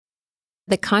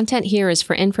The content here is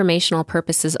for informational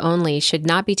purposes only, should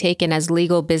not be taken as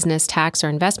legal, business, tax, or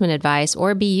investment advice,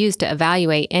 or be used to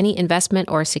evaluate any investment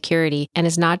or security, and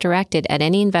is not directed at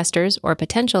any investors or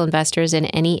potential investors in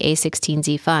any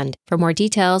A16Z fund. For more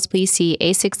details, please see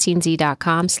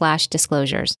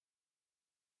a16z.com/disclosures.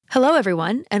 Hello,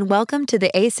 everyone, and welcome to the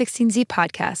A16Z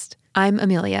podcast. I'm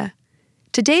Amelia.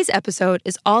 Today's episode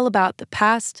is all about the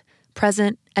past,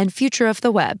 present, and future of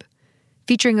the web,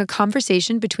 featuring a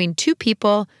conversation between two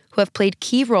people who have played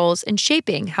key roles in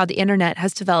shaping how the internet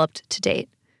has developed to date.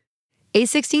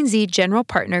 A16Z general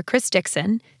partner Chris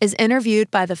Dixon is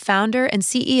interviewed by the founder and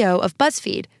CEO of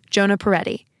BuzzFeed, Jonah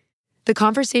Peretti. The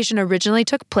conversation originally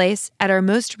took place at our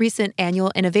most recent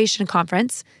annual innovation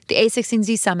conference, the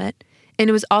A16Z Summit, and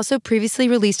it was also previously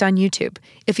released on YouTube,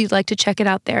 if you'd like to check it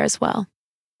out there as well.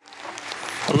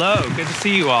 Hello, good to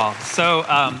see you all. So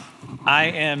I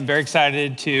am very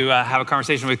excited to have a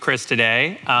conversation with Chris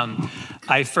today.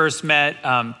 I first met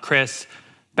Chris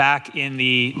back in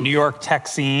the New York tech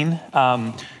scene.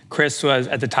 Chris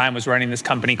at the time was running this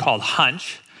company called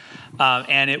Hunch.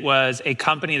 And it was a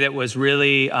company that was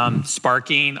really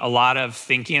sparking a lot of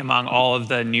thinking among all of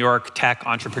the New York tech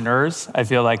entrepreneurs. I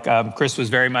feel like Chris was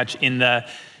very much in the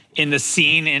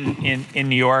scene in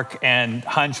New York, and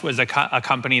Hunch was a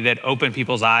company that opened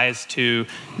people's eyes to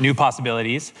new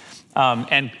possibilities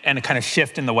and a kind of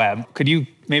shift in the web. Could you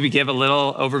maybe give a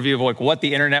little overview of like what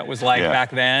the internet was like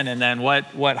back then, and then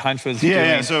what Hunch was doing?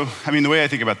 Yeah. So, I mean, the way I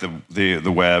think about the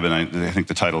web, and I think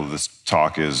the title of this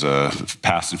talk is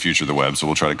Past and Future of the Web, so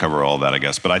we'll try to cover all that, I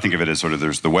guess. But I think of it as sort of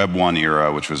there's the Web 1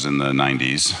 era, which was in the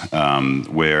 90s,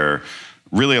 where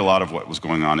really a lot of what was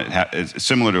going on, it's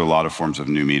similar to a lot of forms of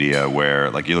new media where,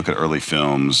 like, you look at early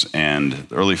films, and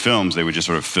early films, they would just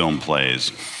sort of film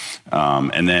plays.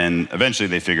 And then eventually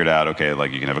they figured out, okay,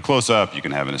 like you can have a close-up, you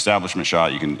can have an establishment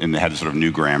shot, and they had this sort of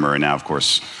new grammar, and now, of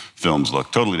course, films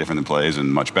look totally different than plays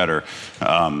and much better.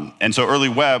 And so early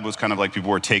web was kind of like people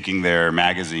were taking their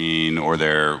magazine or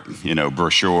their,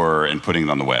 brochure and putting it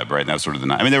on the web, right? And that was sort of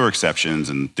there were exceptions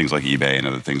and things like eBay and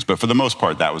other things, but for the most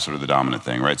part, that was sort of the dominant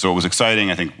thing, right? So it was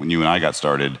exciting, I think, when you and I got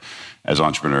started as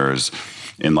entrepreneurs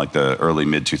in like the early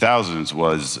mid-2000s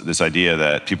was this idea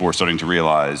that people were starting to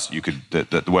realize that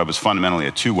the web was fundamentally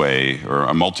a two-way or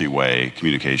a multi-way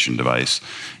communication device.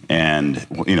 And,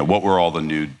 what were all the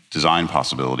new design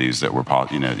possibilities that were,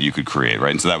 you could create,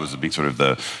 right? And so that was a big sort of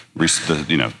the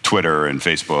Twitter and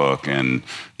Facebook and,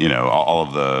 all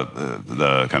of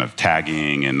the kind of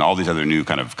tagging and all these other new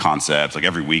kind of concepts. Like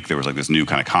every week there was like this new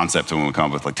kind of concept someone would come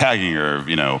up with, like tagging or,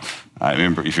 I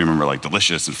remember, if you remember, like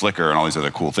Delicious and Flickr and all these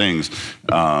other cool things.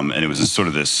 And it was sort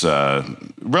of this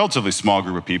relatively small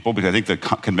group of people, because I think the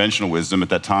conventional wisdom at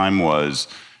that time was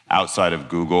outside of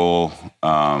Google,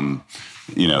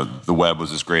 the web was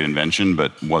this great invention,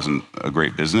 but wasn't a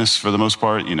great business for the most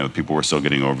part. People were still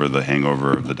getting over the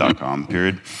hangover of the dot-com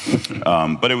period.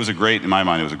 But it was in my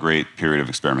mind, it was a great period of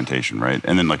experimentation, right?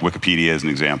 And then like Wikipedia is an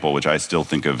example, which I still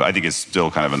think is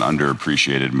still kind of an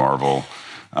underappreciated marvel.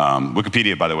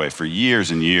 Wikipedia, by the way, for years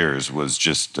and years was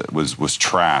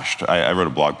trashed. I wrote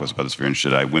a blog post about this if you're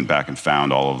interested. I went back and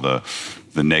found all of the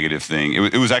negative thing.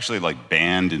 It was actually like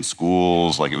banned in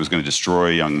schools, like it was going to destroy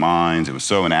young minds. It was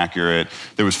so inaccurate.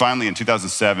 There was finally, in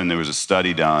 2007, there was a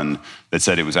study done that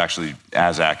said it was actually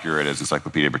as accurate as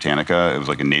Encyclopedia Britannica. It was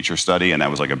like a Nature study, and that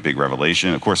was like a big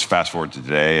revelation. Of course, fast forward to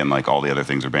today, and like all the other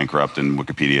things are bankrupt, and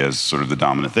Wikipedia is sort of the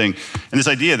dominant thing. And this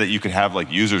idea that you could have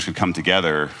like users could come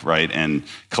together, right, and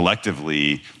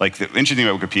collectively, like the interesting thing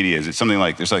about Wikipedia is it's something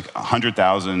like there's like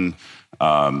 100,000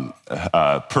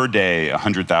 per day,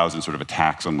 100,000 sort of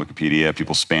attacks on Wikipedia,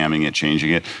 people spamming it,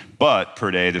 changing it. But per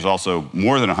day, there's also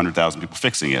more than 100,000 people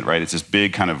fixing it, right? It's this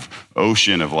big kind of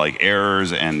ocean of like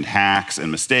errors and hacks and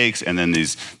mistakes, and then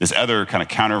this other kind of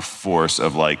counterforce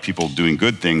of like people doing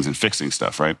good things and fixing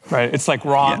stuff, right? Right. It's like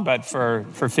wrong, but for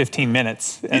 15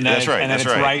 minutes, and then it's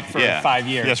right for 5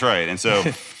 years. That's right. And so.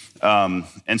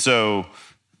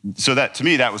 So that, to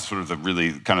me, that was sort of the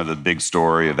really kind of the big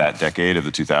story of that decade of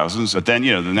the 2000s. But then,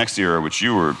 the next era, which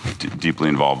you were deeply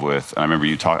involved with, and I remember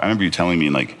you telling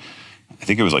me, like, I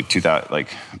think it was like 2000,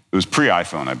 like it was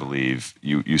pre-iPhone, I believe.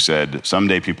 You said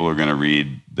someday people are going to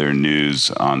read their news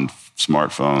on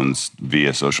smartphones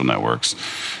via social networks.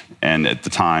 And at the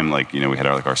time, like, we had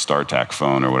our StarTAC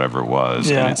phone or whatever it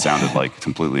was, and it sounded like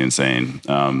completely insane.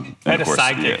 I had a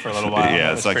sidekick for a little while.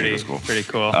 Yeah, the sidekick was cool. Pretty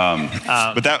cool.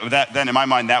 But that then, in my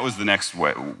mind, that was the next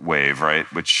wave, right?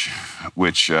 Which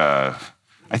I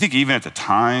think even at the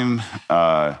time,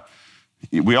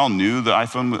 we all knew the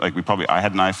iPhone. Like I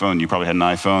had an iPhone, you probably had an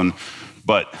iPhone,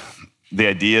 but the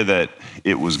idea that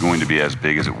it was going to be as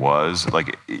big as it was,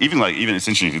 even it's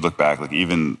interesting if you look back,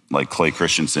 even Clay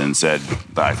Christensen said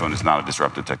the iPhone is not a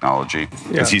disruptive technology,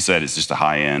 because he said it's just a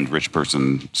high-end rich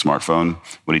person smartphone.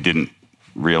 What he didn't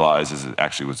realize is it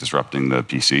actually was disrupting the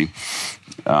PC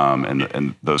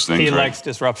and those things. He likes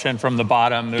disruption from the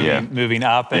bottom, moving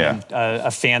up, and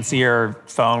a fancier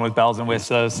phone with bells and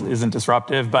whistles isn't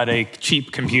disruptive, but a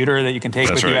cheap computer that you can take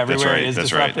with you everywhere is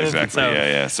disruptive. That's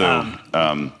right, exactly.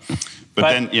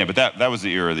 But that was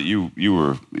the era that you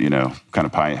were, kind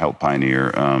of helped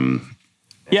pioneer.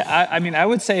 I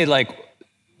would say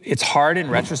it's hard in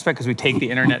retrospect because we take the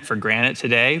internet for granted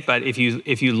today. But if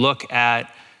you look at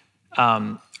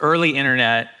early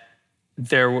internet,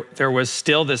 there was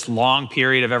still this long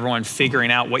period of everyone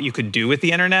figuring out what you could do with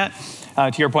the internet.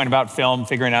 To your point about film,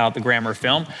 figuring out the grammar of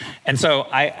film. And so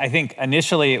I think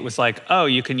initially it was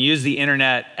you can use the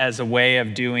internet as a way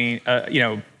of doing,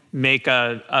 make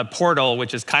a portal,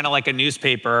 which is kind of like a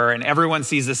newspaper, and everyone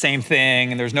sees the same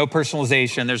thing, and there's no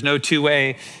personalization, there's no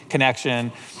two-way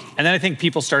connection. And then I think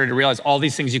people started to realize all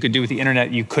these things you could do with the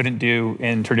internet you couldn't do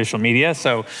in traditional media.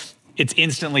 So it's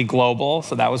instantly global.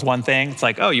 So that was one thing. It's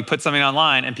you put something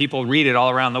online and people read it all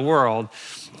around the world.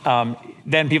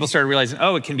 Then people started realizing,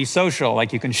 it can be social.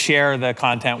 You can share the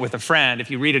content with a friend.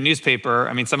 If you read a newspaper,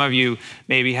 some of you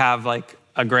maybe have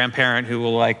a grandparent who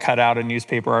will cut out a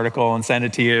newspaper article and send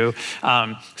it to you.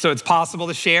 So it's possible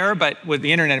to share, but with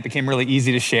the internet, it became really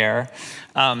easy to share.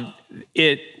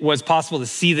 It was possible to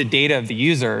see the data of the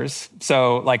users.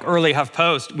 So early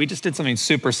HuffPost, we just did something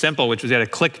super simple, which was we had a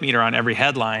click meter on every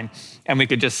headline, and we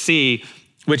could just see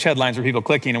which headlines were people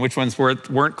clicking and which ones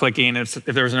weren't clicking. If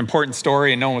there was an important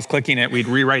story and no one was clicking it, we'd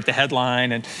rewrite the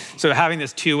headline. And so having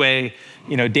this two-way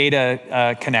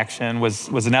data connection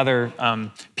was another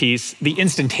piece. The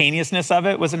instantaneousness of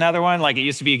it was another one. It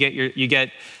used to be you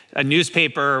get a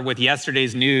newspaper with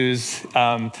yesterday's news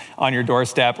on your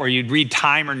doorstep, or you'd read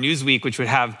Time or Newsweek, which would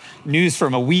have news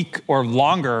from a week or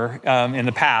longer in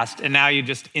the past, and now you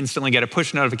just instantly get a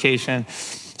push notification.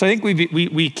 So I think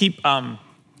we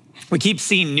keep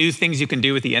seeing new things you can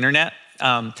do with the internet,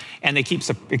 and it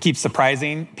keeps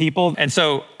surprising people. And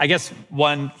so I guess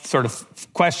one sort of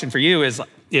question for you is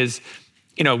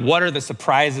what are the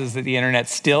surprises that the internet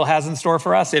still has in store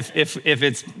for us?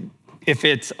 If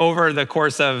it's over the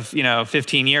course of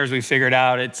 15 years, we figured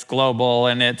out it's global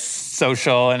and it's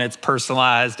social and it's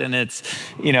personalized and it's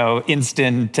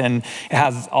instant and it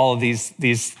has all of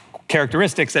these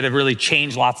characteristics that have really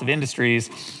changed lots of industries.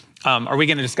 Are we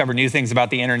going to discover new things about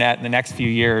the internet in the next few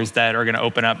years that are going to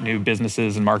open up new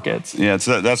businesses and markets? Yeah,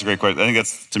 that's a great question. I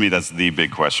think that's the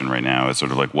big question right now. It's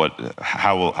sort of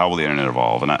how will the internet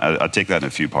evolve? And I take that in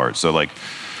a few parts. So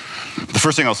the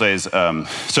first thing I'll say is,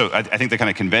 I think the kind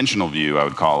of conventional view, I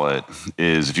would call it,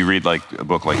 is if you read a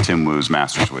book like Tim Wu's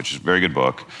Master Switch, it's a very good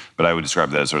book, but I would describe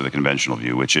that as sort of the conventional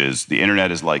view, which is the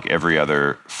internet is like every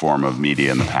other form of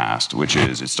media in the past, which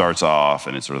is it starts off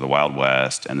and it's sort of the Wild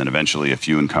West, and then eventually a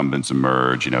few incumbents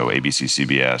emerge, ABC,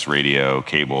 CBS, radio,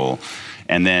 cable,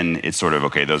 and then it's sort of,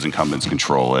 okay, those incumbents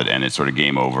control it, and it's sort of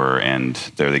game over, and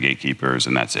they're the gatekeepers,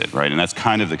 and that's it, right? And that's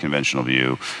kind of the conventional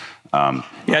view.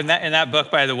 In that book,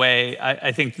 by the way,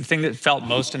 I think the thing that felt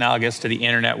most analogous to the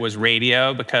internet was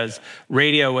radio, because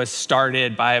radio was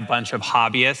started by a bunch of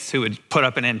hobbyists who would put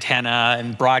up an antenna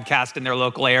and broadcast in their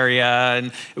local area.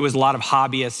 And it was a lot of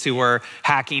hobbyists who were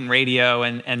hacking radio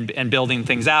and building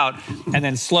things out. And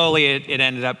then slowly it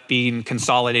ended up being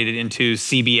consolidated into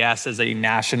CBS as a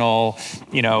national,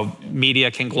 media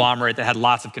conglomerate that had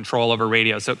lots of control over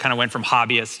radio. So it kind of went from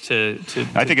hobbyists to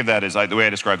I think of that as, the way I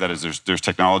describe that is there's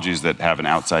technologies that have an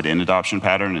outside-in adoption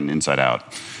pattern and inside-out.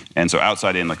 And so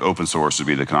outside-in, open source would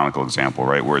be the canonical example,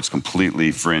 right? Where it's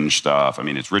completely fringe stuff.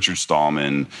 It's Richard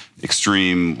Stallman,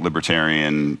 extreme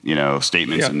libertarian,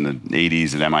 statements in the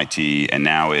 80s at MIT, and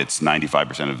now it's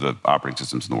 95% of the operating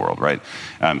systems in the world, right?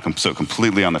 So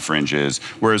completely on the fringes.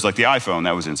 Whereas the iPhone,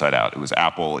 that was inside-out. It was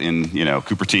Apple in,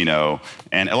 Cupertino,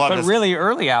 and a lot But of really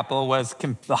early Apple was the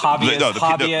hobbyist.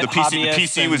 The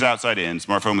PC was outside-in,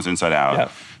 smartphone was inside-out.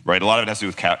 Yep. Right, a lot of it has to do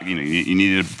with you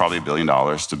needed probably $1 billion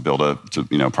to build a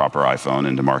proper iPhone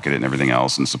and to market it and everything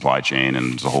else, and supply chain,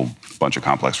 and there's a whole bunch of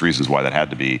complex reasons why that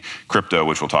had to be. Crypto,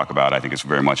 which we'll talk about, I think is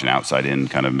very much an outside-in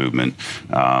kind of movement,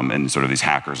 and sort of these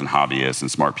hackers and hobbyists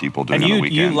and smart people doing it on the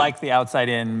weekend. And you like the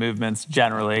outside-in movements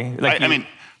generally?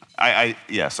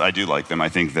 Yes, I do like them. I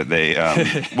think that they,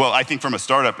 I think from a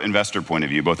startup investor point of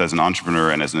view, both as an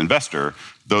entrepreneur and as an investor,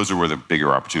 those are where the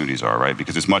bigger opportunities are, right?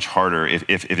 Because it's much harder if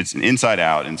it's an inside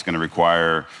out and it's going to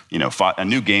require, a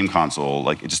new game console.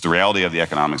 Like, it's just the reality of the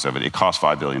economics of it. It costs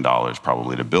 $5 billion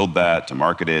probably to build that, to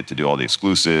market it, to do all the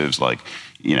exclusives. Like,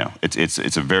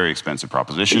 it's a very expensive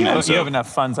proposition. You have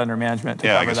enough funds under management to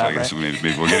cover that, I guess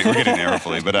maybe we're getting there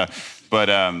hopefully. But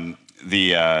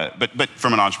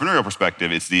from an entrepreneurial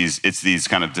perspective, it's these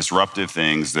kind of disruptive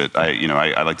things that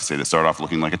I like to say that start off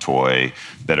looking like a toy,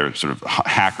 that are sort of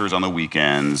hackers on the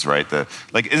weekends, right?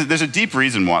 There's a deep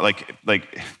reason why,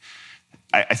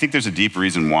 I think there's a deep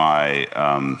reason why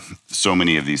so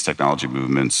many of these technology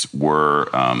movements were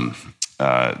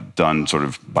done sort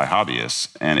of by hobbyists,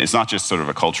 and it's not just sort of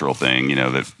a cultural thing,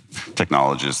 that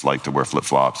technologists like to wear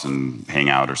flip-flops and hang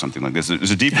out or something like this.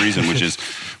 There's a deep reason, which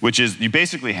is you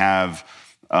basically have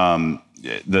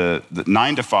the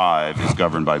 9 to 5 is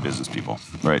governed by business people,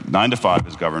 right? 9 to 5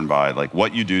 is governed by, like,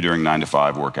 what you do during 9 to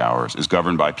 5 work hours is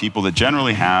governed by people that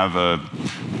generally have a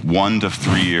 1 to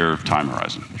 3 year time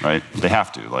horizon, right? They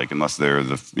have to, unless they're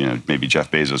maybe Jeff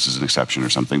Bezos is an exception or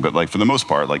something, but for the most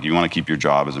part, you want to keep your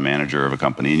job as a manager of a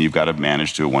company, and you've got to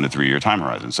manage to a 1 to 3 year time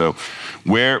horizon. So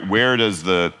where does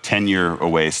the 10-year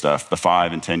away stuff, the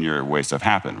 5 and 10-year away stuff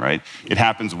happen, right? It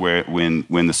happens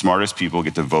when the smartest people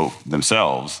get to vote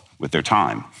themselves with their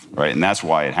time, right? And that's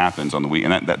why it happens on the week.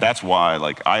 And that's why,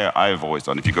 I've always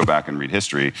thought, if you go back and read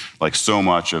history, so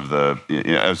much of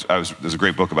there's a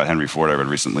great book about Henry Ford I read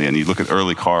recently, and you look at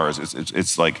early cars,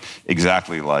 it's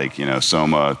exactly like,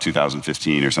 Soma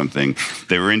 2015 or something.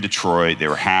 They were in Detroit, they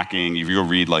were hacking. If you go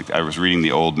read, I was reading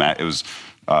the old, it was,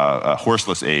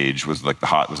 Horseless Age was was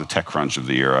a TechCrunch of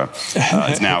the era.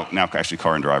 It's now actually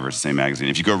Car and Driver is the same magazine.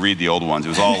 If you go read the old ones, it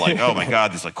was all oh my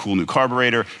God, this cool new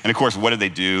carburetor. And of course, what did they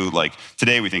do?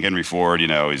 Today we think Henry Ford,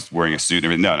 he's wearing a suit and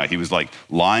everything. No, he was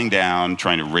lying down,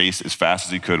 trying to race as fast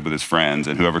as he could with his friends,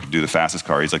 and whoever could do the fastest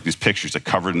car. He's these pictures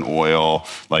covered in oil,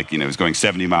 he was going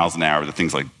 70 miles an hour. The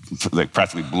thing's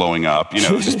practically blowing up. It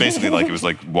was just basically it was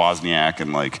Wozniak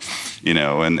and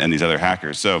and these other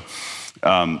hackers. So.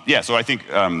 So I think,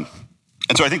 I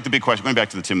think the big question, going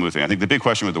back to the Tim Wu thing, I think the big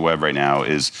question with the web right now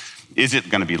is it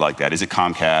going to be like that? Is it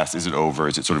Comcast? Is it over?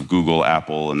 Is it sort of Google,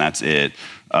 Apple, and that's it?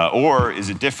 Or is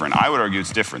it different? I would argue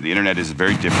it's different. The internet is a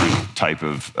very different type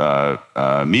of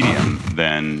medium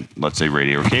than, let's say,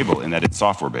 radio or cable, in that it's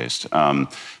software-based.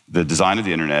 The design of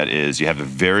the internet is you have a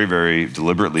very, very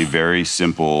deliberately very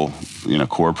simple,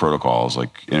 core protocols like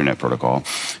internet protocol,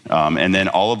 and then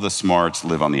all of the smarts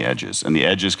live on the edges, and the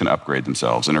edges can upgrade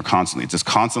themselves and it's this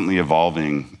constantly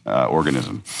evolving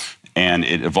organism. And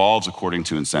it evolves according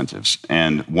to incentives.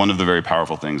 And one of the very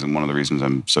powerful things, and one of the reasons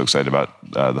I'm so excited about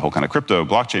the whole kind of crypto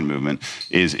blockchain movement,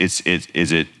 is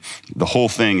the whole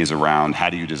thing is around how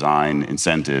do you design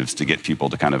incentives to get people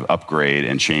to kind of upgrade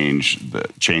and change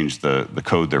the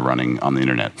code they're running on the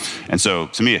internet. And so,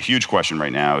 to me, a huge question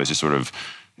right now is just sort of,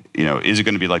 is it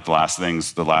going to be like the last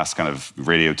kind of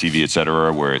radio, TV, et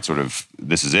cetera, where it's sort of,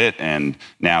 this is it, and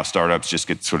now startups just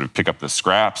get sort of pick up the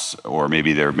scraps, or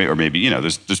maybe there's,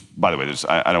 by the way,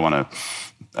 I don't want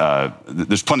to,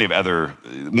 there's plenty of other,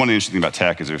 one of the interesting things about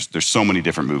tech is there's so many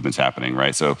different movements happening,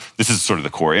 right? So this is sort of the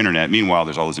core internet. Meanwhile,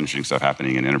 there's all this interesting stuff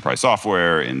happening in enterprise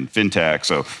software, in fintech,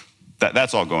 so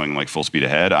that's all going full speed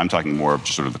ahead. I'm talking more of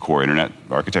just sort of the core internet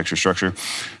architecture structure.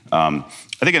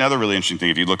 I think another really interesting thing,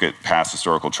 if you look at past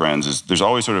historical trends, is there's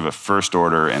always sort of a first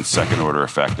order and second order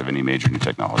effect of any major new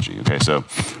technology, okay? So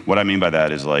what I mean by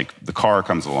that is the car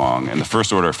comes along, and the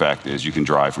first order effect is you can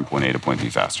drive from point A to point B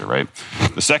faster, right?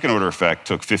 The second order effect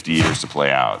took 50 years to play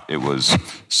out. It was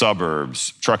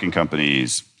suburbs, trucking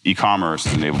companies, e-commerce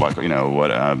is enabled by,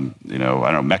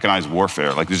 mechanized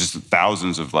warfare. There's just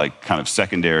thousands of kind of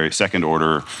second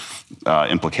order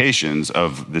implications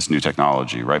of this new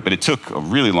technology, right? But it took a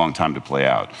really long time to play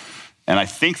out. And I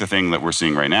think the thing that we're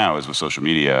seeing right now is with social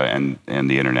media and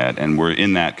the internet, and we're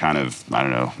in that kind of, I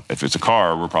don't know, if it's a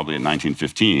car, we're probably at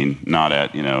 1915, not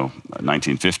at,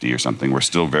 1950 or something. We're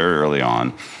still very early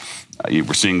on.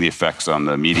 We're seeing the effects on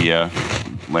the media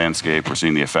landscape. We're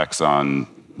seeing the effects on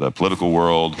the political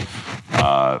world.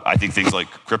 I think things like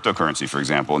cryptocurrency, for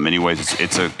example, in many ways,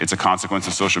 it's a consequence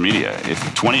of social media.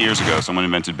 If 20 years ago someone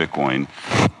invented Bitcoin,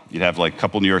 you'd have a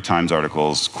couple New York Times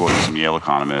articles quoting some Yale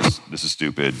economists. This is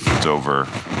stupid. It's over.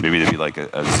 Maybe there'd be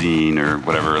a zine or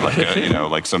whatever,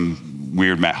 some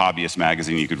weird hobbyist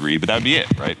magazine you could read, but that'd be it,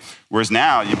 right? Whereas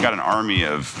now you've got an army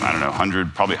of,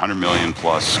 probably 100 million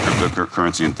plus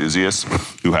cryptocurrency enthusiasts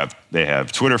who have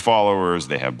Twitter followers,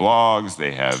 they have blogs,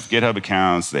 they have GitHub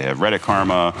accounts, they have Reddit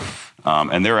Karma,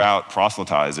 And they're out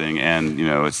proselytizing, and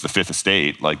it's the Fifth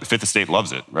Estate. Like the Fifth Estate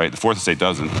loves it, right? The Fourth Estate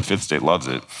doesn't. The Fifth Estate loves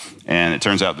it, and it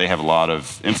turns out they have a lot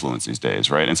of influence these days,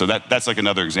 right? And so that's like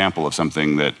another example of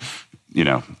something that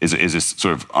is this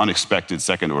sort of unexpected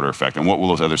second order effect. And what will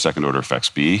those other second order effects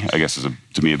be? I guess is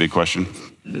to me a big question.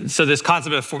 So this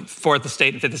concept of Fourth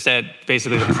Estate and Fifth Estate,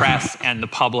 basically the press and the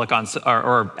public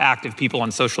or active people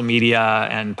on social media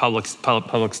and public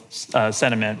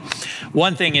sentiment.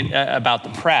 One thing about the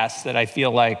press that I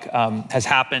feel like has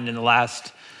happened in the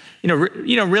last,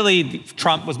 really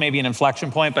Trump was maybe an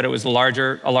inflection point, but it was a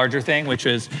larger thing, which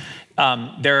is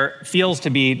there feels to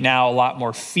be now a lot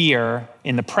more fear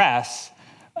in the press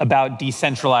about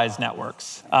decentralized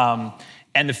networks.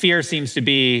 And the fear seems to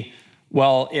be,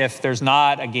 well, if there's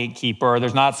not a gatekeeper, or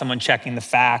there's not someone checking the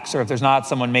facts, or if there's not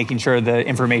someone making sure the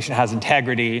information has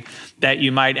integrity, that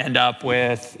you might end up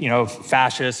with,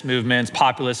 fascist movements,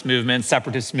 populist movements,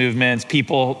 separatist movements,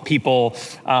 people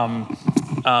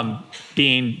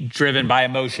being driven by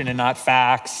emotion and not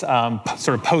facts,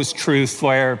 sort of post-truth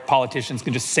where politicians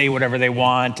can just say whatever they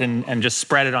want and just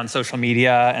spread it on social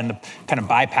media and kind of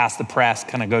bypass the press,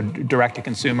 kind of go direct to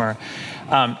consumer.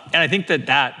 And I think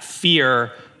that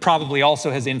fear probably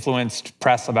also has influenced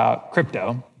press about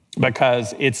crypto, because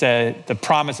the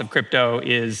promise of crypto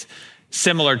is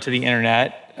similar to the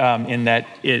internet in that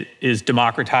it is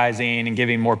democratizing and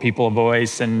giving more people a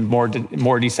voice and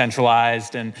more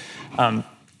decentralized. And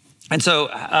so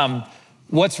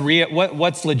what's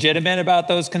legitimate about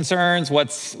those concerns? What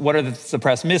are the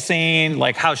press missing?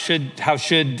 Like how should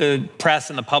the press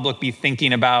and the public be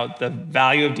thinking about the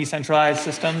value of decentralized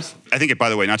systems? I think by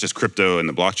the way, not just crypto in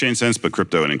the blockchain sense, but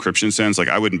crypto and encryption sense. Like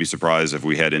I wouldn't be surprised if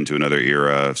we head into another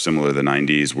era similar to the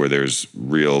 90s where there's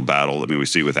real battle. I mean, we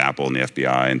see with Apple and the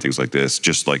FBI and things like this,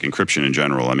 just like encryption in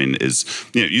general. I mean, it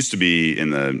used to be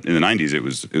in the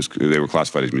 90s, they were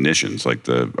classified as munitions, like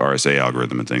the RSA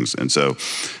algorithm and things.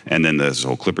 And then this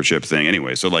whole Clipper chip thing.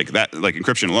 Anyway, so like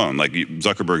encryption alone, like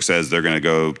Zuckerberg says they're going to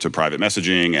go to private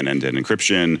messaging and end-to-end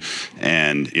encryption.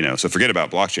 And, so forget about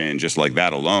blockchain, just like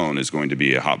that alone is going to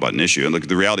be a hot button issue. And look,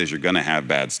 the reality is you're going to have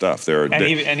bad stuff.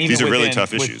 These are really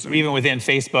tough issues. Even within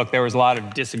Facebook, there was a lot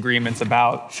of disagreements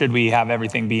about should we have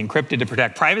everything be encrypted to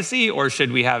protect privacy, or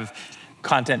should we have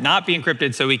content not be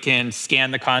encrypted so we can scan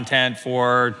the content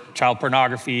for child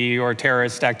pornography or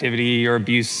terrorist activity or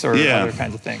abuse or other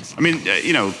kinds of things. I mean,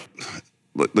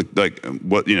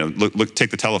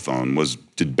 take the telephone.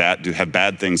 Have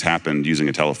bad things happened using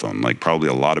a telephone? Like probably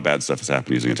a lot of bad stuff has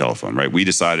happened using a telephone, right? We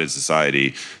decided as a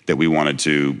society that we wanted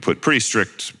to put pretty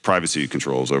strict privacy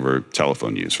controls over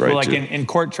telephone use, right? Well, like in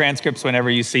court transcripts, whenever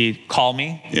you see "call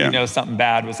me," you know something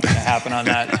bad was going to happen on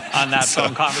that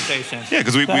phone conversation. Yeah,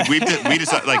 because we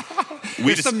decided like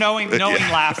there's some knowing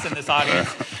laughs in this audience.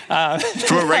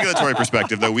 From a regulatory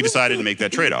perspective, though, we decided to make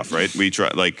that trade-off, right? We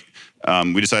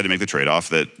decided to make the trade-off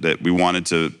that we wanted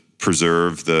to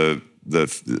preserve the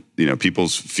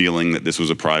people's feeling that this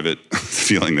was a private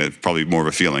feeling, that probably more of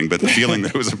a feeling, but the feeling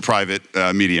that it was a private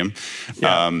medium,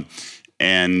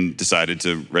 and decided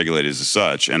to regulate it as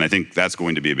such. And I think that's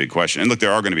going to be a big question. And look,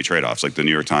 there are going to be trade-offs. Like the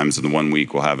New York Times in the 1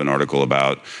 week will have an article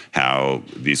about how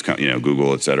these,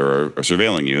 Google, et cetera, are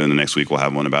surveilling you. And the next week we'll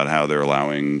have one about how they're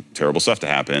allowing terrible stuff to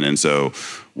happen. And so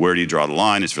where do you draw the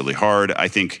line? It's really hard. I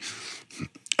think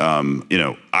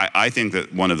I think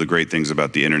that one of the great things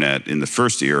about the internet in the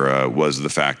first era was the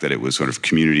fact that it was sort of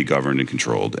community governed and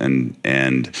controlled. And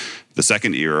the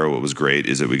second era, what was great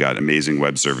is that we got amazing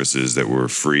web services that were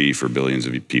free for billions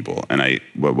of people. And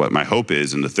what my hope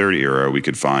is in the third era, we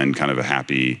could find kind of a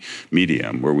happy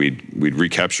medium where we'd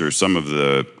recapture some of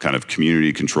the kind of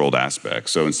community controlled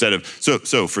aspects. So instead of,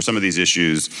 so for some of these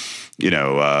issues,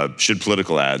 should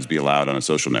political ads be allowed on a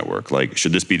social network? Like,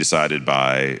 should this be decided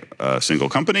by a single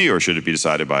company or should it be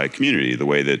decided by a community? The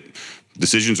way that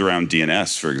decisions around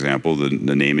DNS, for example, the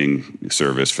naming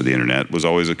service for the internet, was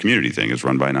always a community thing. It was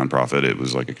run by a nonprofit. It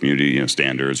was like a community,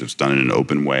 standards. It was done in an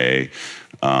open way.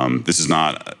 This is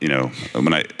not,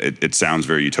 it sounds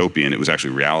very utopian. It was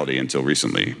actually reality until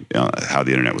recently, how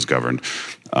the internet was governed.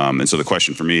 And so the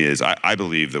question for me is, I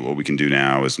believe that what we can do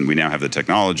now is, we now have the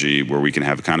technology where we can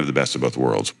have kind of the best of both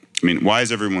worlds. I mean, why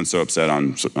is everyone so upset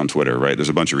on Twitter, right? There's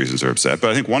a bunch of reasons they're upset,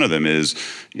 but I think one of them is,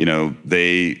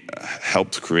 they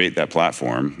helped create that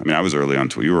platform. I mean, I was early on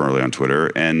Twitter, you were early on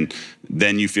Twitter, and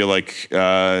then you feel like,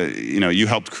 you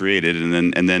helped create it,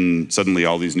 and then suddenly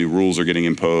all these new rules are getting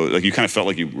imposed. Like you kind of felt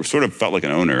like felt like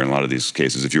an owner in a lot of these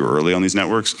cases if you were early on these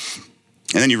networks,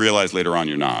 and then you realize later on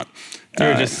you're not. You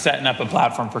were just setting up a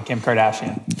platform for Kim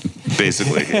Kardashian.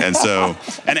 Basically, and so,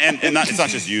 and it's not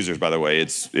just users, by the way.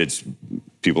 It's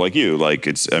people like you,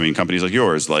 companies like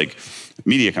yours, like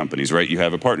media companies, right? You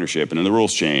have a partnership and then the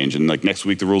rules change and like next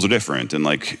week the rules are different. And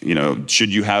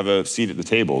should you have a seat at the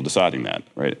table deciding that,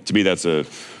 right? To me,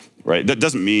 right? That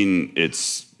doesn't mean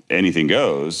it's anything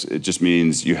goes. It just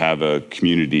means you have a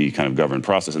community kind of governed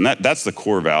process. And that's the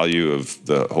core value of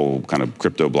the whole kind of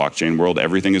crypto blockchain world.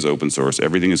 Everything is open source.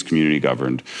 Everything is community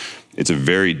governed. It's a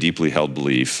very deeply held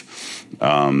belief.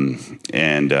 And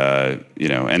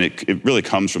it really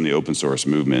comes from the open source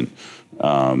movement.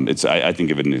 I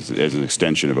think of it as an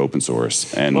extension of open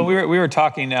source. And well, we were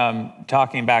talking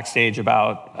backstage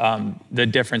about the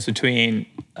difference between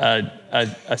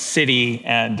a city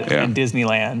and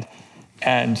Disneyland.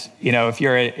 And if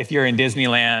you're in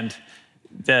Disneyland,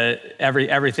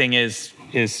 everything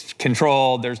is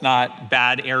controlled. There's not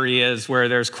bad areas where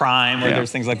there's crime, where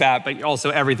there's things like that. But also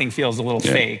everything feels a little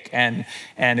fake. And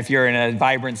if you're in a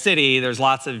vibrant city, there's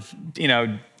lots of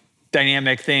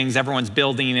dynamic things. Everyone's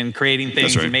building and creating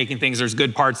things and making things. There's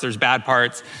good parts, there's bad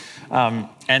parts.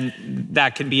 And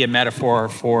that can be a metaphor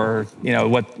for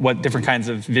what different kinds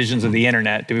of visions of the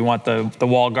internet. Do we want the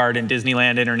walled garden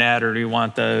Disneyland internet, or do we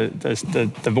want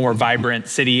the more vibrant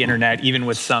city internet, even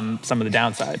with some of the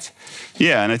downsides?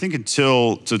 Yeah, and I think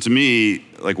to me,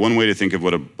 like one way to think of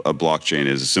what a blockchain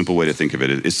is, a simple way to think of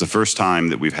it, it's the first time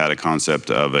that we've had a concept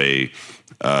of a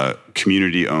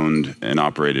community-owned and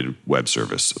operated web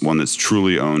service, one that's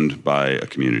truly owned by a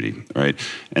community, right?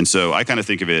 And so I kind of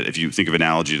think of it, if you think of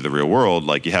analogy to the real world,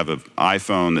 like you have an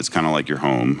iPhone that's kind of like your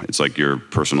home. It's like your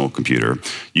personal computer.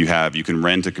 You can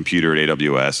rent a computer at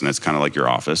AWS, and that's kind of like your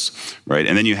office, right?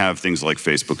 And then you have things like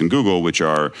Facebook and Google, which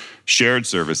are shared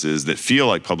services that feel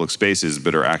like public spaces,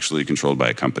 but are actually controlled by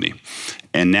a company.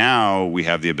 And now we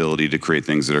have the ability to create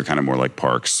things that are kind of more like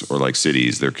parks or like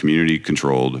cities. They're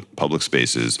community-controlled public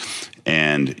spaces,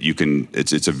 and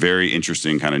it's a very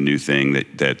interesting kind of new thing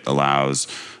that allows.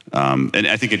 And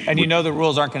I think the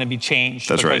rules aren't going to be changed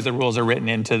because the rules are written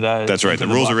into the. That's right. The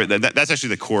rules are written. That's actually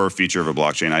the core feature of a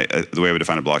blockchain. The way I would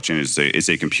define a blockchain is it's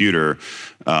a computer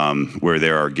where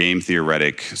there are game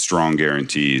theoretic strong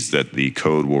guarantees that the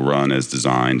code will run as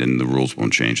designed and the rules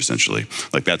won't change. Essentially,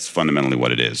 like that's fundamentally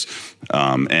what it is.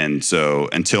 And so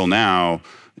until now,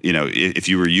 if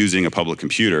you were using a public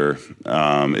computer,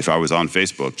 if I was on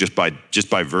Facebook, just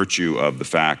by virtue of the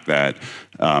fact that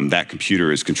that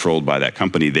computer is controlled by that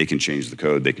company, they can change the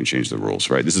code, they can change the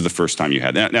rules, right? This is the first time you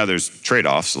had that. Now there's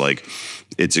trade-offs, like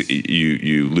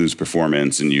you lose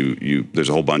performance, and there's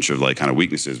a whole bunch of like kind of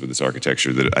weaknesses with this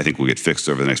architecture that I think will get fixed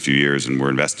over the next few years, and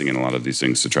we're investing in a lot of these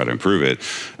things to try to improve it.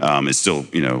 It's still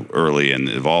early and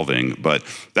evolving, but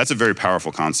that's a very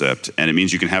powerful concept, and it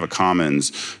means you can have a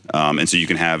commons, and so you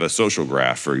can have a social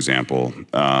graph, for example.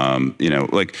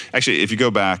 Actually, if you go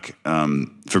back,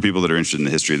 for people that are interested in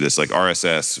the history of this, like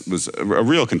RSS was a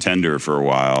real contender for a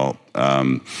while.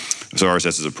 So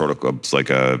RSS is a protocol. It's like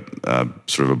a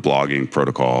sort of a blogging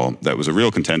protocol that was a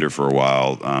real contender for a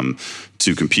while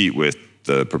to compete with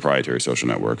the proprietary social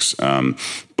networks.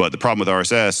 But the problem with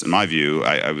RSS, in my view,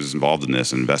 I was involved in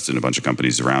this and invested in a bunch of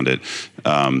companies around it,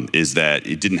 is that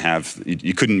it didn't have,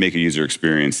 you couldn't make a user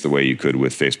experience the way you could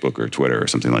with Facebook or Twitter or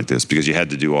something like this, because you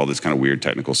had to do all this kind of weird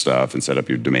technical stuff and set up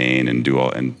your domain and do all,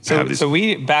 and have these. So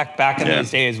we, back in those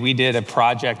days, we did a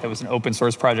project that was an open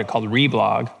source project called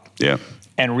Reblog. Yeah.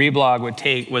 And Reblog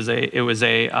was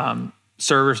a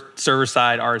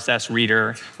server-side RSS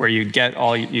reader where you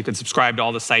could subscribe to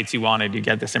all the sites you wanted, you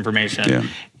get this information,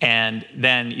 and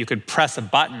then you could press a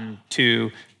button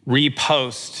to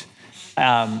repost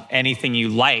anything you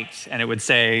liked, and it would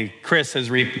say, Chris has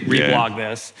reblogged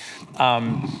this.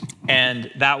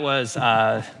 And that was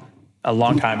a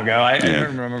long time ago. I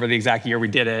don't remember the exact year we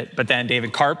did it, but then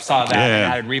David Karp saw that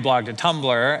and added Reblog to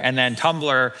Tumblr, and then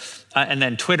and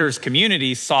then Twitter's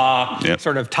community saw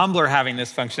sort of Tumblr having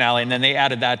this functionality, and then they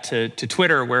added that to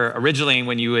Twitter, where originally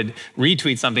when you would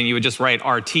retweet something, you would just write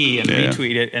RT and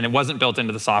retweet it, and it wasn't built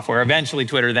into the software. Eventually,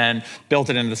 Twitter then built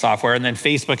it into the software, and then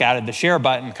Facebook added the share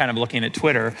button, kind of looking at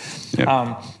Twitter.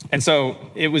 And so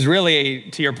it was really,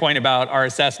 to your point about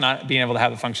RSS not being able to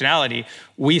have the functionality,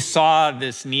 we saw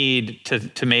this need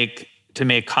to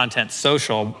make content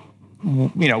social,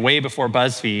 way before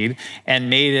BuzzFeed, and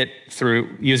made it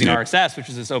through using RSS, which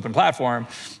is this open platform.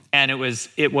 And it was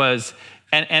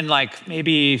like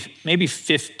maybe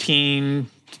 15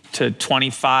 to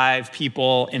 25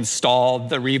 people installed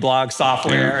the Reblog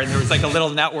software, and there was like a little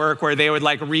network where they would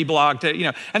like reblog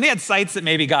to, and they had sites that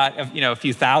maybe got, a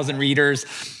few thousand readers.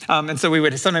 And so we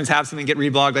would sometimes have something get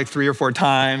reblogged like 3 or 4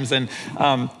 times.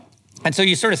 And so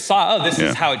you sort of saw, this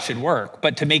is how it should work.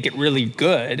 But to make it really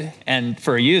good and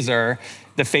for a user,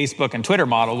 the Facebook and Twitter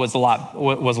model was a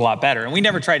lot better. And we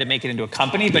never tried to make it into a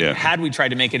company, but had we tried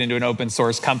to make it into an open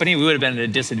source company, we would have been at a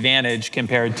disadvantage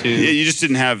compared to... Yeah, you just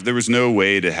didn't have, there was no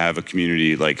way to have a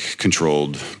community like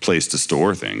controlled place to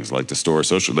store things, like to store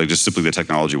social, like just simply the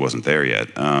technology wasn't there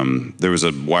yet. There was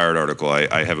a Wired article,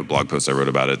 I have a blog post I wrote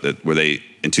about it, where they,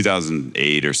 in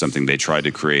 2008 or something, they tried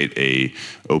to create a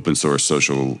open source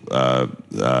social, kind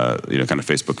of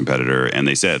Facebook competitor, and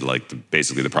they said, like,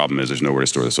 basically the problem is there's nowhere to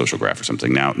store the social graph or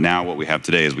something. Now what we have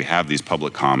today is we have these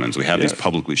public commons, we have these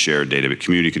publicly shared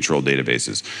community-controlled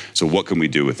databases. So what can we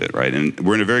do with it, right? And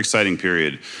we're in a very exciting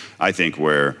period, I think,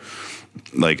 where,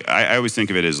 like, I always think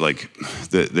of it as like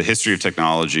the history of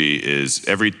technology is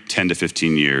every 10 to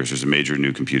 15 years there's a major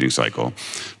new computing cycle.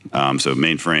 So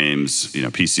mainframes,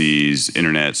 PCs,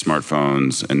 internet,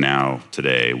 smartphones, and now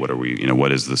today,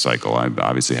 what is the cycle? I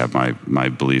obviously have my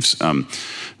beliefs.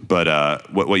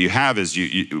 But what you have is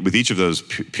you with each of those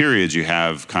periods you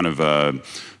have kind of a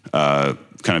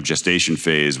gestation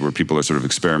phase where people are sort of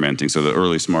experimenting. So the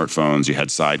early smartphones, you had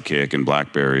Sidekick and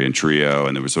BlackBerry and Trio,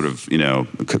 and there was sort of,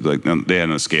 like they had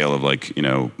on a scale of like,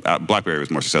 BlackBerry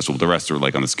was more successful, but the rest were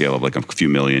like on the scale of like a few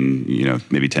million,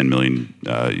 maybe 10 million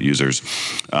users.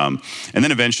 And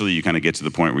then eventually you kind of get to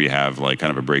the point where you have like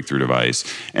kind of a breakthrough device.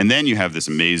 And then you have this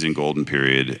amazing golden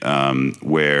period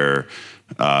where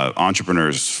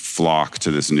entrepreneurs flock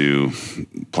to this new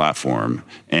platform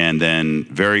and then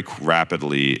very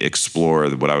rapidly explore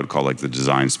what I would call like the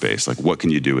design space. Like, what can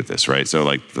you do with this, right? So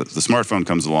like the smartphone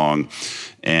comes along,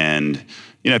 and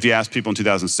if you ask people in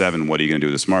 2007, what are you going to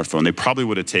do with a smartphone? They probably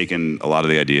would have taken a lot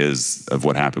of the ideas of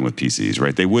what happened with PCs,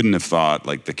 right? They wouldn't have thought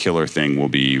like the killer thing will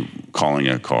be calling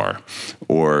a car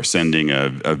or sending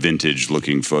a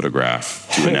vintage-looking photograph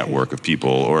to a network of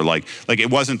people, or like it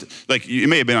wasn't like it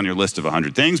may have been on your list of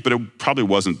 100 things, but it probably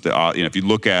wasn't the if you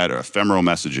look at ephemeral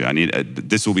messaging,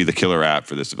 this will be the killer app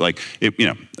for this. Like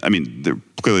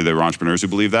clearly there were entrepreneurs who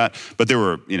believed that, but there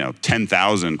were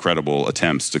 10,000 credible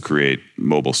attempts to create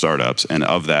mobile startups, and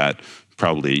of that,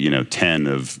 probably 10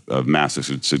 of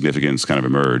massive significance kind of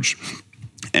emerged.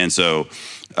 And so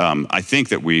I think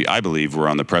that I believe we're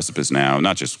on the precipice now,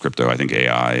 not just crypto, I think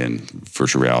AI and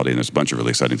virtual reality, and there's a bunch of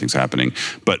really exciting things happening,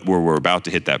 but we're about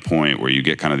to hit that point where you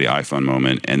get kind of the iPhone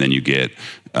moment, and then you get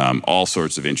all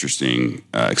sorts of interesting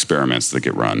experiments that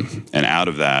get run. And out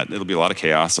of that, it'll be a lot of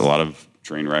chaos, a lot of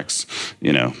train wrecks,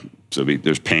 so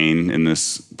there's pain in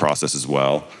this process as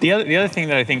well. The other thing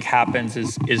that I think happens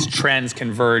is trends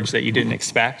converge that you didn't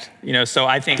expect. So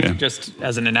I think just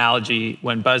as an analogy,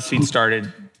 when BuzzFeed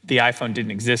started, the iPhone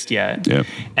didn't exist yet. Yeah.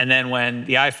 And then when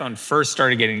the iPhone first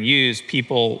started getting used,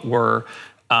 people were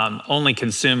only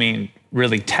consuming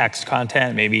really text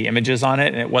content, maybe images on it,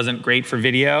 and it wasn't great for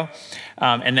video.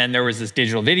 And then there was this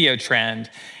digital video trend.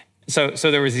 So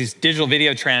there was this digital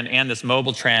video trend and this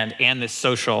mobile trend and this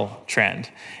social trend.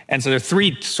 And so there are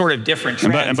three sort of different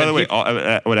trends. And by the way,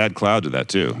 I would add cloud to that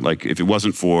too. Like if it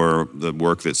wasn't for the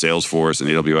work that Salesforce and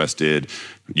AWS did,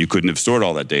 you couldn't have stored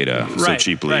all that data so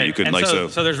cheaply. Right. You couldn't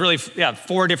so there's really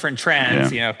four different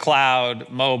trends, cloud,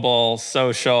 mobile,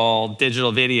 social,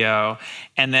 digital video.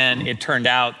 And then it turned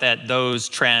out that those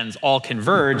trends all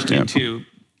converged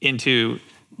into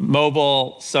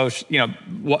mobile, social,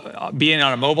 being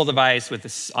on a mobile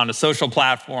device on a social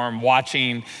platform,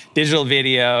 watching digital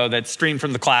video that's streamed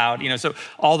from the cloud. So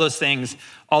all those things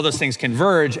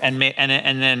converge and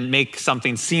then make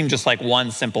something seem just like one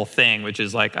simple thing, which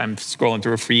is like I'm scrolling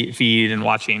through a feed and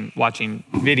watching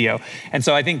video. And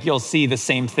so I think you'll see the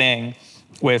same thing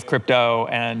with crypto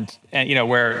and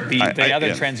where the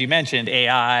other trends you mentioned,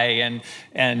 AI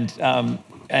and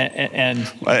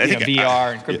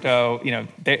VR and crypto,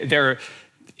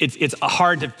 it's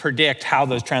hard to predict how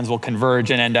those trends will converge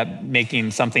and end up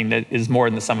making something that is more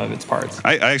than the sum of its parts.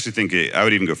 I actually think I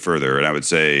would even go further, and I would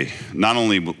say not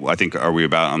only I think are we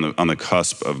about on the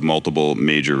cusp of multiple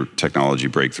major technology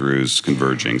breakthroughs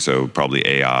converging, so probably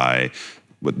AI,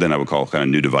 what then I would call kind of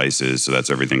new devices. So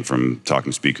that's everything from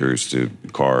talking speakers to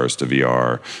cars to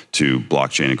VR to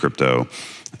blockchain and crypto.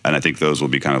 And I think those will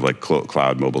be kind of like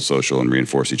cloud, mobile, social, and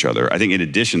reinforce each other. I think in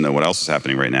addition, though, what else is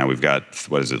happening right now? We've got,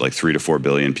 3 to 4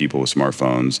 billion people with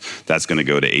smartphones. That's going to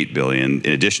go to 8 billion.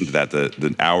 In addition to that,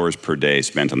 the hours per day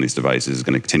spent on these devices is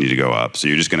going to continue to go up. So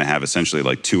you're just going to have essentially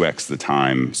like 2x the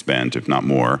time spent, if not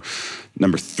more.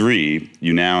 Number 3,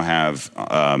 you now have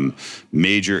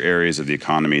major areas of the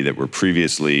economy that were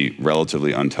previously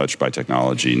relatively untouched by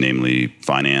technology, namely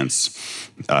finance,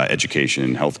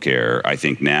 education, healthcare. I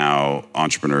think now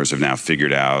entrepreneurs have now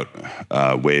figured out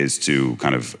ways to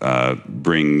kind of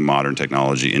bring modern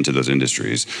technology into those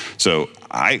industries. So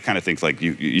I kind of think like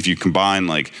if you combine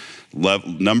like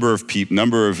number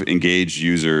of engaged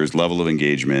users, level of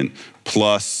engagement,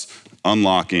 plus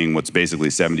unlocking what's basically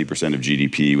 70% of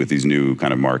GDP with these new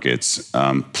kind of markets,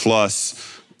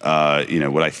 plus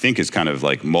what I think is kind of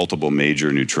like multiple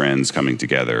major new trends coming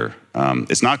together.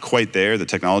 It's not quite there. The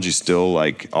technology's still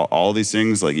like all these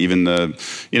things, like even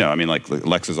like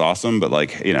Alexa's awesome, but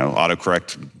like,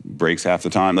 autocorrect breaks half the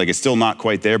time. Like it's still not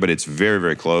quite there, but it's very,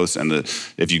 very close. And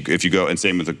if you go, and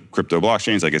same with the crypto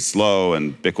blockchains, like it's slow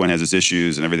and Bitcoin has its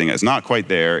issues and everything. It's not quite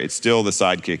there. It's still the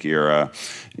sidekick era.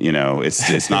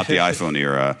 It's not the iPhone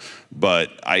era. But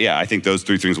I think those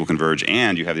three things will converge,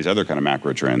 and you have these other kind of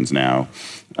macro trends now,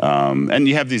 and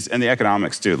you have these, and the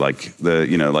economics too. Like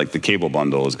the cable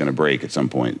bundle is going to break at some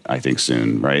point, I think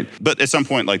soon, right? But at some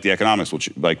point, like the economics will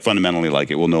fundamentally,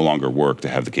 like it will no longer work to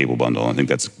have the cable bundle. I think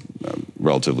that's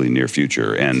relatively near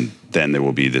future, and then there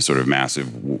will be this sort of massive,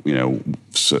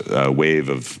 wave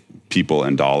of people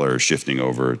and dollars shifting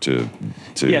over to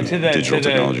digital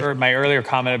technology. Or my earlier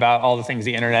comment about all the things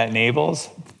the internet enables,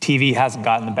 TV hasn't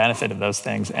gotten the benefit of those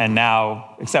things, and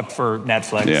now, except for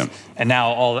Netflix, and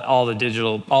now all the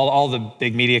digital, all the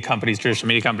big media companies, traditional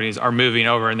media companies, are moving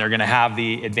over, and they're going to have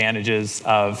the advantages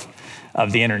of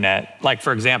the internet. Like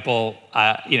for example,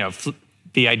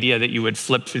 the idea that you would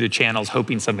flip through the channels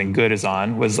hoping something good is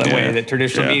on was the way that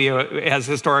traditional media has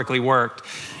historically worked.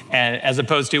 And as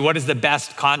opposed to what is the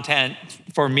best content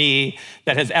for me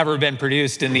that has ever been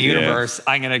produced in the universe,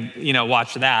 I'm going to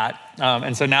watch that.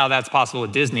 And so now that's possible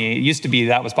with Disney. It used to be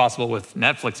that was possible with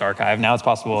Netflix Archive. Now it's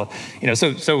possible,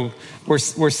 so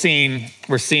we're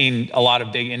seeing a lot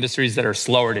of big industries that are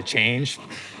slower to change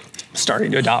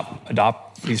starting to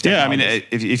adopt these technologies.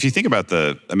 If you think about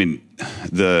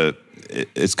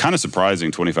it's kind of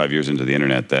surprising 25 years into the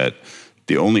internet that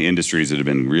the only industries that have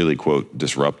been really, quote,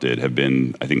 disrupted have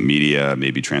been, I think, media,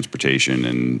 maybe transportation,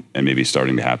 and maybe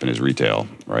starting to happen is retail,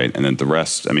 right? And then the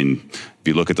rest, if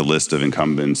you look at the list of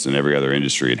incumbents in every other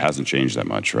industry, it hasn't changed that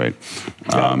much, right?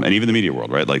 And even the media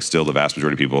world, right? Like still the vast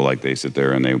majority of people, like they sit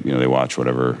there and they watch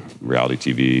whatever reality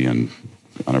TV and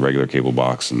on a regular cable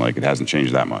box, and like it hasn't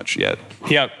changed that much yet.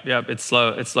 Yep. It's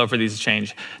slow for these to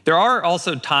change. There are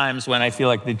also times when I feel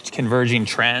like the converging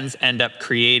trends end up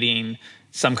creating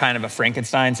some kind of a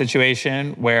Frankenstein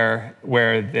situation where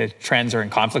the trends are in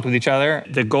conflict with each other.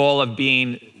 The goal of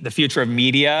being the future of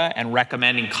media and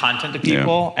recommending content to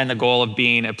people, and the goal of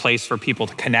being a place for people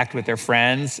to connect with their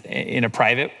friends in a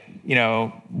private,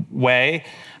 way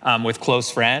with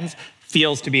close friends,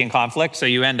 feels to be in conflict. So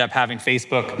you end up having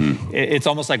Facebook. It's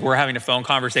almost like we're having a phone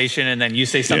conversation and then you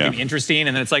say something interesting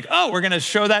and then it's like, oh, we're going to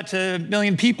show that to a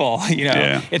million people.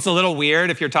 It's a little weird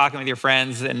if you're talking with your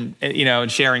friends and, and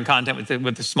sharing content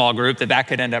with a small group that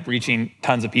could end up reaching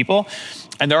tons of people.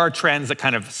 And there are trends that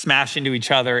kind of smash into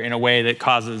each other in a way that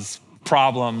causes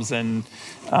problems and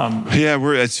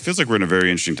it feels like we're in a very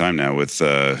interesting time now with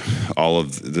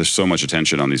there's so much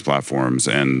attention on these platforms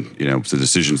and the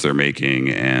decisions they're making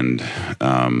and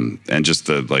just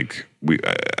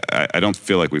I don't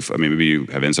feel like maybe you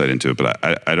have insight into it, but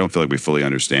I don't feel like we fully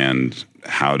understand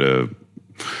how to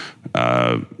the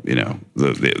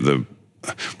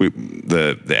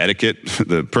etiquette,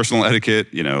 the personal etiquette,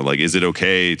 is it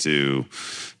okay to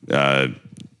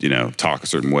talk a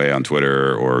certain way on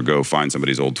Twitter or go find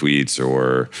somebody's old tweets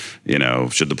or,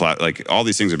 should all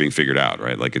these things are being figured out,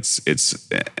 right? Like it's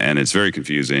very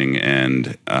confusing.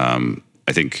 And I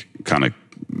think kind of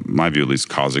my view, at least,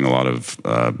 causing a lot of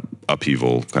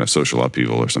upheaval, kind of social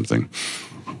upheaval or something.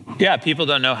 Yeah. People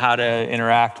don't know how to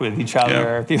interact with each other.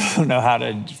 Yeah. People don't know how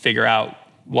to figure out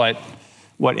what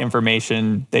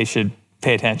information they should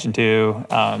pay attention to.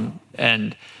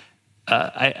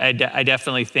 I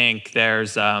definitely think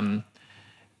there's, and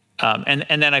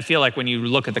then I feel like when you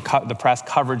look at the press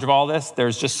coverage of all this,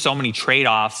 there's just so many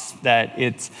trade-offs that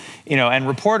it's, and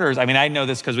reporters. I know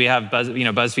this because we have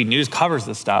BuzzFeed News covers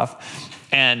this stuff,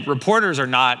 and reporters are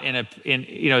not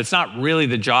it's not really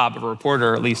the job of a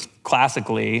reporter, at least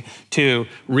classically, to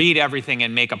read everything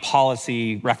and make a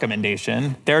policy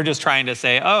recommendation. They're just trying to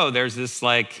say, oh, there's this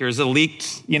here's a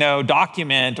leaked,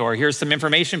 document, or here's some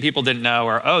information people didn't know,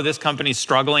 or oh, this company's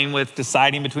struggling with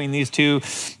deciding between these two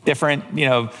different,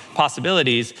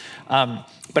 possibilities. But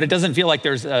it doesn't feel like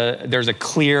there's a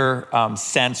clear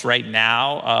sense right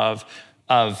now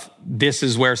of this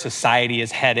is where society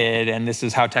is headed, and this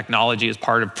is how technology is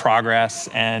part of progress,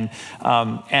 and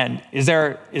is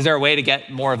there a way to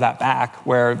get more of that back,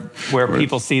 where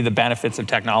people see the benefits of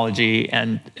technology,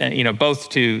 and both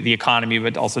to the economy,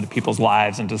 but also to people's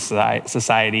lives and to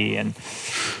society and.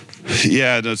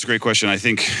 Yeah, that's a great question. I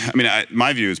think,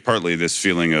 my view is partly this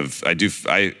feeling of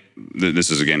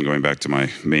this is again going back to my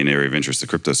main area of interest, the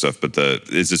crypto stuff. But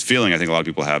it's this feeling I think a lot of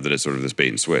people have that it's sort of this bait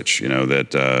and switch.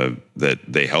 That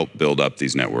they help build up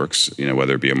these networks.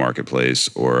 Whether it be a marketplace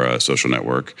or a social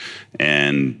network,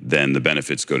 and then the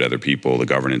benefits go to other people, the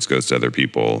governance goes to other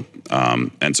people,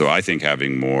 and so I think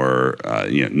having more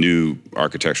new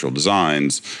architectural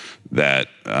designs that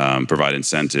provide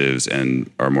incentives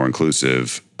and are more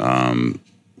inclusive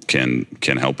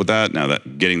can help with that. Now,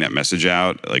 that getting that message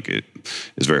out, it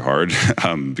is very hard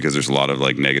because there's a lot of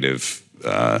negative,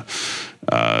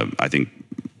 I think,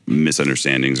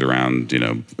 misunderstandings around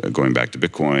going back to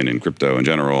Bitcoin and crypto in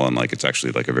general, and it's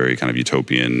actually a very kind of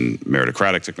utopian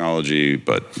meritocratic technology,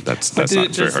 but that's not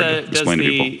very hard to explain to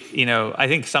people. I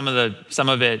think some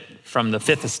of it from the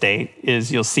fifth estate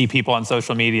is you'll see people on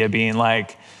social media being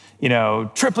like,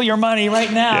 triple your money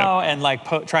right now, and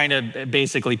trying to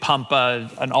basically pump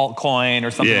an altcoin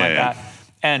or something that.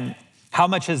 And how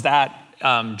much has that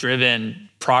driven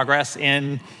progress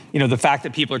in, the fact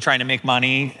that people are trying to make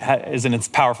money isn't its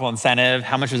powerful incentive?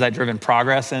 How much has that driven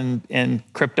progress in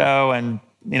crypto and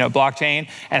blockchain?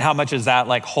 And how much is that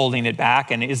holding it back?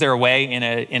 And is there a way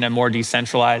in a more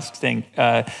decentralized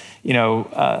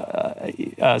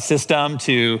system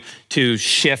to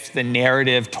shift the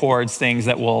narrative towards things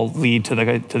that will lead to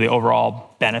the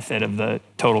overall benefit of the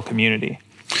total community?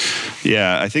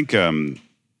 Yeah, I think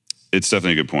it's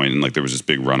definitely a good point. And there was this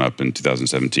big run up in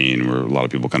 2017 where a lot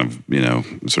of people kind of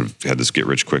sort of had this get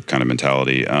rich quick kind of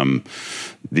mentality. I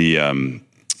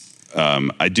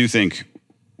do think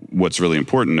what's really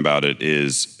important about it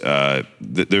is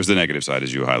there's the negative side,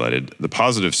 as you highlighted. The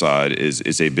positive side is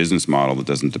it's a business model that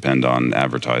doesn't depend on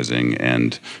advertising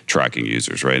and tracking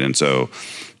users, right? And so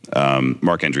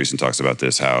Mark Andreessen talks about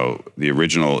this, how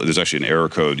there's actually an error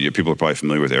code. People are probably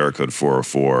familiar with error code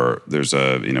 404. There's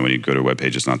when you go to a web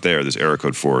page, it's not there. There's error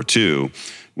code 402,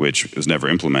 which was never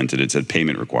implemented. It said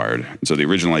payment required. And so the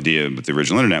original idea with the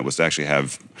original internet was to actually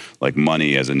have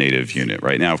money as a native unit.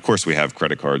 Right now, of course, we have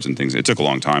credit cards and things. It took a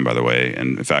long time, by the way,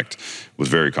 and in fact was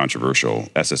very controversial.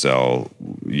 SSL,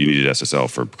 you needed SSL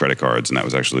for credit cards, and that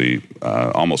was actually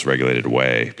almost regulated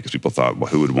away because people thought, well,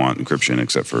 who would want encryption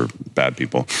except for bad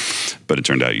people? But it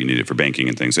turned out you need it for banking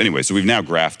and things. Anyway, so we've now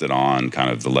grafted on kind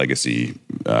of the legacy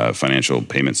financial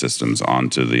payment systems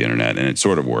onto the internet, and it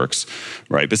sort of works,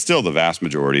 right? But still, the vast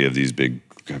majority of these big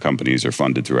companies are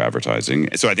funded through advertising.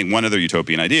 So I think one other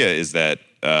utopian idea is that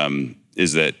I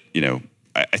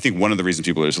think one of the reasons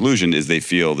people are disillusioned is they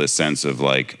feel this sense of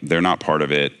they're not part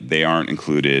of it, they aren't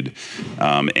included,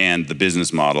 and the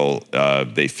business model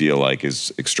they feel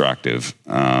is extractive.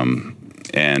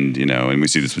 And we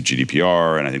see this with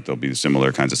GDPR, and I think there'll be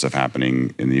similar kinds of stuff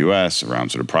happening in the U.S.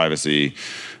 around sort of privacy.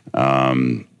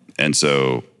 And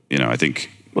so, I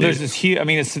think. Well, there's this huge.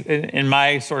 It's in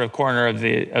my sort of corner of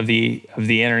the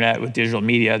internet with digital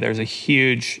media. There's a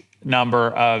huge number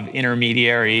of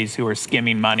intermediaries who are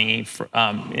skimming money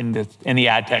in the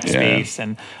ad tech space,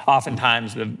 and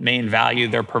oftentimes the main value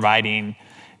they're providing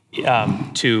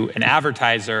to an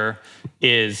advertiser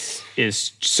is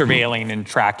surveilling and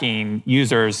tracking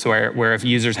users. Where if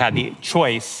users had the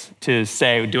choice to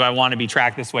say, "Do I want to be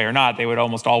tracked this way or not?" they would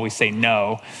almost always say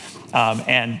no.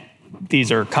 And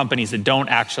these are companies that don't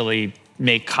actually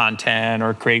make content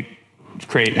or create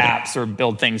apps or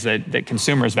build things that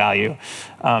consumers value.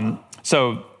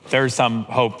 So there's some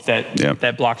hope that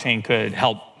blockchain could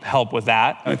help with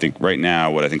that. I think right now,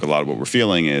 what what we're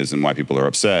feeling is, and why people are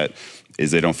upset,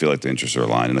 is they don't feel like the interests are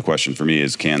aligned. And the question for me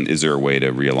is there a way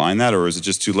to realign that, or is it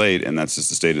just too late and that's just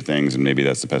the state of things, and maybe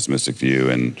that's the pessimistic view,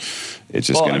 and it's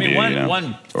just going to be,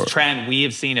 one trend we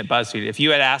have seen at BuzzFeed, if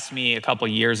you had asked me a couple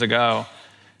years ago,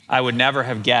 I would never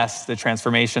have guessed the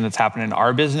transformation that's happened in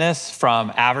our business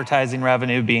from advertising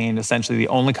revenue being essentially the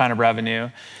only kind of revenue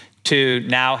to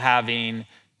now having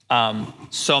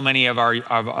so much of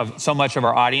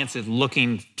our audience is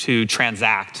looking to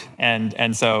transact,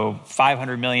 and so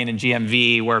 500 million in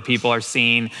GMV, where people are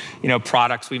seeing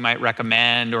products we might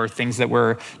recommend or things that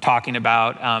we're talking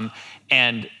about,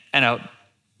 and a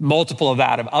multiple of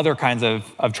that of other kinds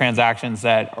of transactions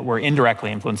that we're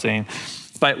indirectly influencing.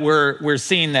 But we're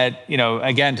seeing that,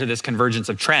 again, to this convergence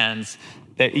of trends,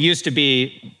 that it used to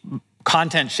be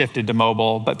content shifted to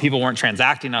mobile, but people weren't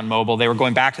transacting on mobile. They were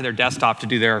going back to their desktop to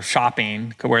do their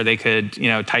shopping, where they could,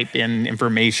 type in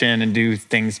information and do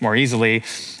things more easily.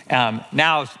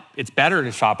 Now it's better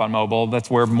to shop on mobile.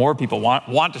 That's where more people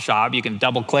want to shop. You can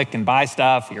double click and buy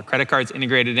stuff. Your credit card's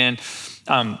integrated in.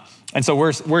 And so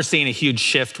we're seeing a huge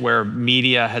shift where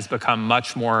media has become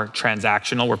much more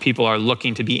transactional, where people are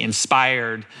looking to be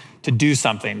inspired to do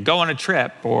something, go on a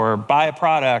trip or buy a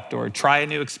product or try a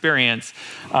new experience.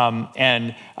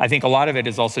 And I think a lot of it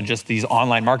is also just these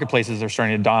online marketplaces are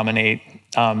starting to dominate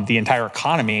the entire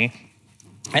economy.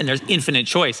 And there's infinite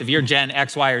choice. If you're Gen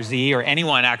X, Y, or Z, or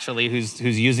anyone actually who's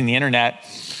using the internet,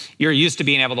 you're used to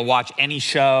being able to watch any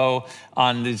show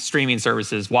on the streaming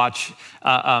services,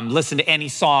 listen to any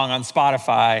song on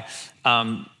Spotify,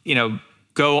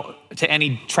 go to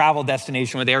any travel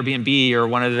destination with Airbnb or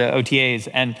one of the OTAs.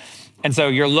 And so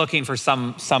you're looking for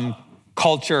some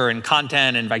culture and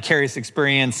content and vicarious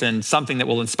experience and something that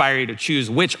will inspire you to choose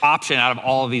which option out of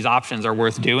all of these options are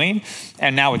worth doing.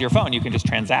 And now with your phone, you can just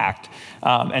transact.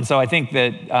 And so I think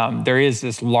that there is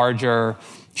this larger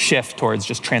shift towards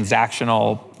just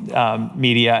transactional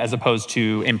media as opposed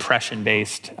to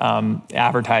impression-based,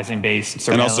 advertising-based,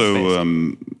 and also,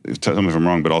 tell me if I'm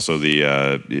wrong, but also the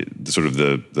sort of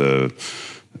the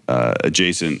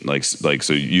adjacent, like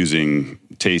so using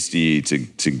Tasty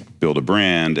to build a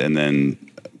brand and then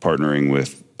partnering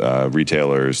with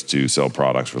retailers to sell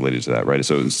products related to that, right?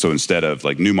 So instead of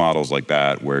like new models like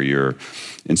that, where you're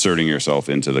inserting yourself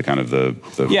into the kind of the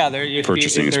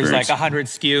purchasing experience. There's like 100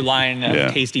 SKU line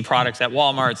of Tasty products at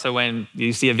Walmart. So when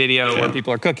you see a video where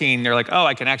people are cooking, they're like, oh,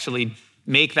 I can actually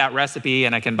make that recipe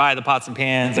and I can buy the pots and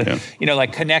pans. And,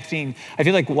 like connecting. I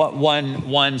feel like what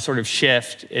one sort of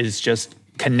shift is just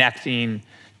connecting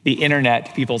the internet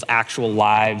to people's actual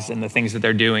lives and the things that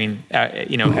they're doing,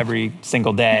 every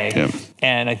single day. Yeah.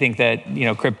 And I think that,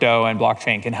 crypto and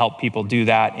blockchain can help people do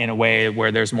that in a way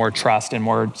where there's more trust and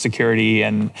more security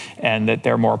and that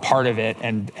they're more a part of it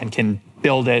and can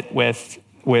build it with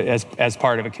as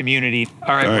part of a community.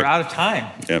 All right, we're out of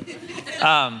time. Yep.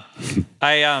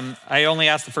 I only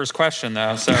asked the first question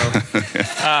though, so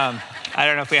I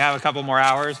don't know if we have a couple more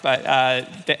hours, but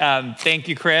thank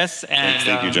you, Chris. And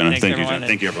thank you, Jonah.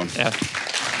 Thank you, everyone. Yeah.